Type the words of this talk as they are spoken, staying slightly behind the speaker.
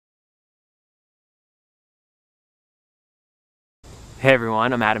Hey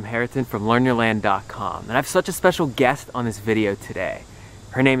everyone, I'm Adam Harrington from LearnYourLand.com, and I have such a special guest on this video today.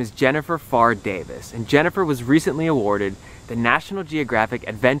 Her name is Jennifer Pharr Davis, and Jennifer was recently awarded the National Geographic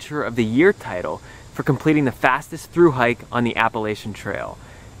Adventurer of the Year title for completing the fastest through hike on the Appalachian Trail.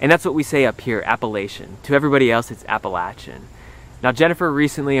 And that's what we say up here, Appalachian. To everybody else, it's Appalachian. Now, Jennifer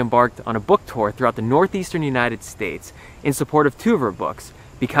recently embarked on a book tour throughout the northeastern United States in support of two of her books,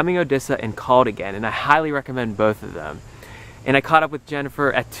 Becoming Odessa and Called Again, and I highly recommend both of them. And I caught up with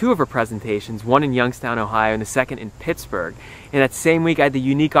Jennifer at two of her presentations, one in Youngstown, Ohio, and the second in Pittsburgh. And that same week, I had the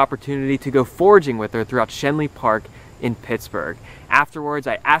unique opportunity to go foraging with her throughout Schenley Park in Pittsburgh. Afterwards,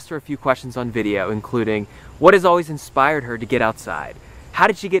 I asked her a few questions on video, including what has always inspired her to get outside, how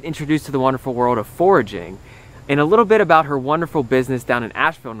did she get introduced to the wonderful world of foraging, and a little bit about her wonderful business down in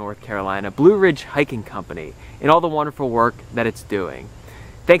Asheville, North Carolina, Blue Ridge Hiking Company, and all the wonderful work that it's doing.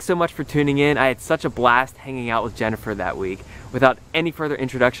 Thanks so much for tuning in. I had such a blast hanging out with Jennifer that week. Without any further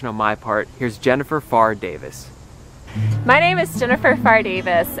introduction on my part, here's Jennifer Pharr Davis. My name is Jennifer Pharr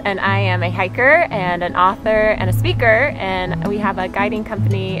Davis, and I am a hiker and an author and a speaker, and we have a guiding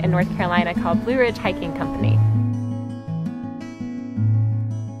company in North Carolina called Blue Ridge Hiking Company.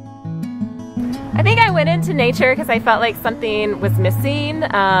 I think I went into nature because I felt like something was missing.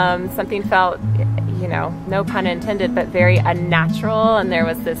 Something felt, you know, no pun intended, but very unnatural, and there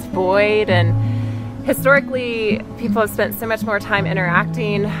was this void. And historically, people have spent so much more time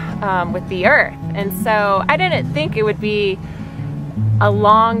interacting with the earth, and so I didn't think it would be a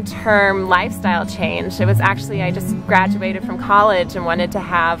long-term lifestyle change. It was actually, I just graduated from college and wanted to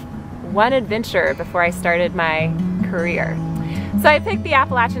have one adventure before I started my career. So I picked the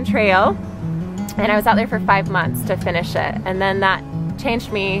Appalachian Trail, and I was out there for 5 months to finish it, and then that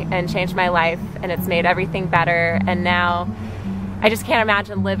changed me and changed my life, and it's made everything better. And now I just can't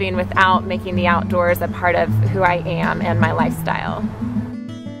imagine living without making the outdoors a part of who I am and my lifestyle.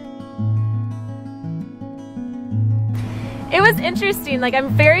 It was interesting. Like, I'm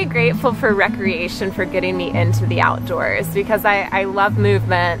very grateful for recreation for getting me into the outdoors, because I love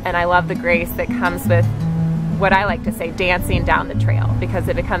movement and I love the grace that comes with what I like to say dancing down the trail, because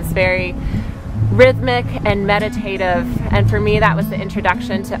it becomes very rhythmic and meditative, and for me that was the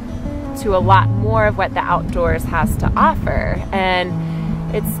introduction to a lot more of what the outdoors has to offer.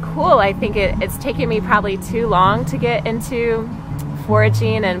 And it's cool. I think it's taken me probably too long to get into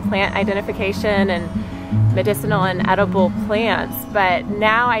foraging and plant identification and medicinal and edible plants, but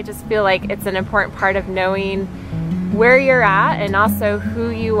now I just feel like it's an important part of knowing where you're at and also who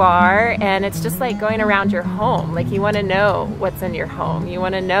you are. And it's just like going around your home. Like, you want to know what's in your home, you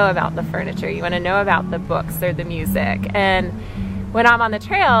want to know about the furniture, you want to know about the books or the music. And when I'm on the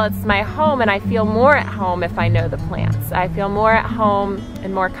trail, it's my home, and I feel more at home if I know the plants. I feel more at home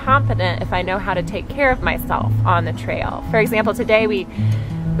and more confident if I know how to take care of myself on the trail. For example, today we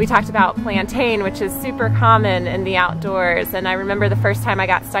talked about plantain, which is super common in the outdoors, and I remember the first time I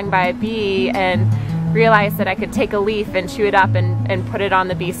got stung by a bee and realized that I could take a leaf and chew it up and put it on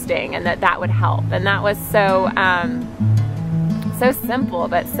the bee sting, and that would help. And that was so simple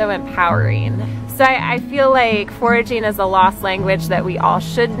but so empowering. So I feel like foraging is a lost language that we all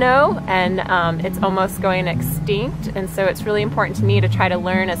should know, and it's almost going extinct, and so it's really important to me to try to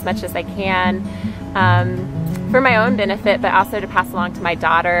learn as much as I can for my own benefit, but also to pass along to my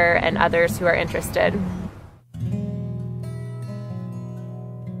daughter and others who are interested.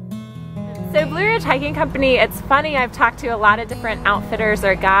 So Blue Ridge Hiking Company, it's funny, I've talked to a lot of different outfitters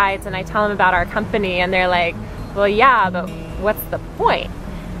or guides, and I tell them about our company, and they're like, well, yeah, but what's the point?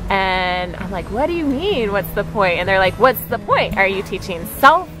 And I'm like, what do you mean, what's the point? And they're like, what's the point? Are you teaching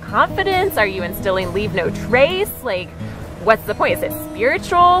self-confidence? Are you instilling leave no trace? Like, what's the point? Is it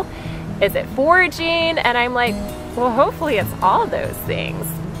spiritual? Is it foraging? And I'm like, well, hopefully it's all those things.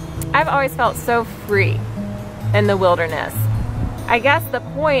 I've always felt so free in the wilderness. I guess the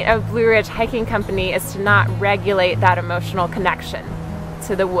point of Blue Ridge Hiking Company is to not regulate that emotional connection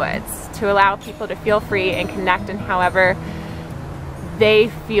to the woods, to allow people to feel free and connect in however they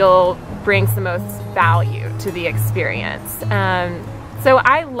feel brings the most value to the experience. So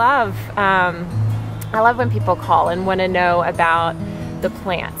I love when people call and want to know about the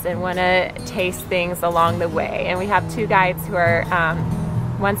plants and want to taste things along the way. And we have two guides who are,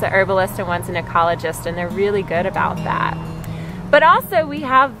 one's an herbalist and one's an ecologist, and they're really good about that. But also we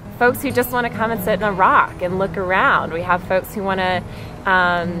have folks who just want to come and sit in a rock and look around. We have folks who want to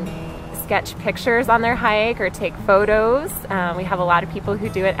sketch pictures on their hike or take photos. We have a lot of people who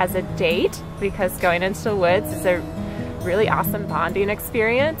do it as a date, because going into the woods is a really awesome bonding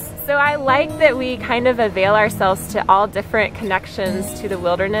experience. So I like that we kind of avail ourselves to all different connections to the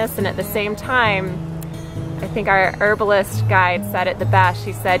wilderness, and at the same time I think our herbalist guide said it the best.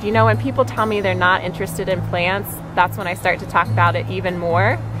 She said, you know, when people tell me they're not interested in plants, that's when I start to talk about it even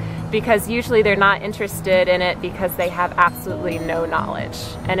more, because usually they're not interested in it because they have absolutely no knowledge.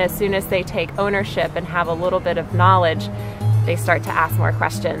 And as soon as they take ownership and have a little bit of knowledge, they start to ask more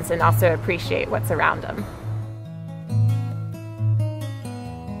questions and also appreciate what's around them.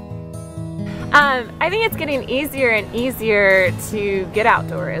 I think it's getting easier and easier to get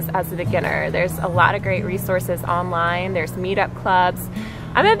outdoors as a beginner. There's a lot of great resources online. There's meetup clubs.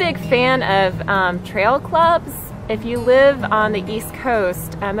 I'm a big fan of trail clubs. If you live on the East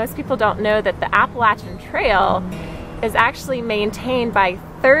Coast, most people don't know that the Appalachian Trail is actually maintained by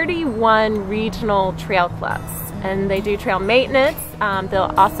 31 regional trail clubs. And they do trail maintenance.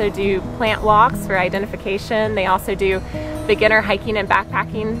 They'll also do plant walks for identification. They also do beginner hiking and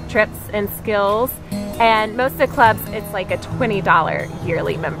backpacking trips and skills. And most of the clubs, it's like a $20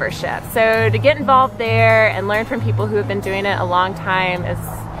 yearly membership. So to get involved there and learn from people who have been doing it a long time is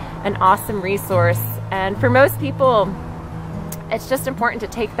an awesome resource. And for most people, it's just important to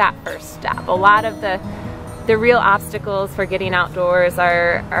take that first step. A lot of the real obstacles for getting outdoors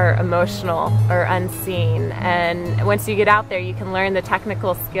are emotional or unseen. And once you get out there, you can learn the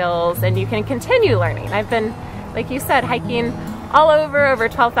technical skills and you can continue learning. I've been, like you said, hiking all over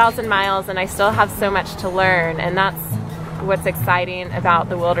 12,000 miles, and I still have so much to learn. And that's what's exciting about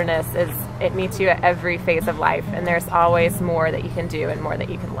the wilderness, is it meets you at every phase of life, and there's always more that you can do and more that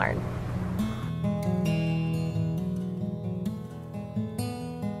you can learn.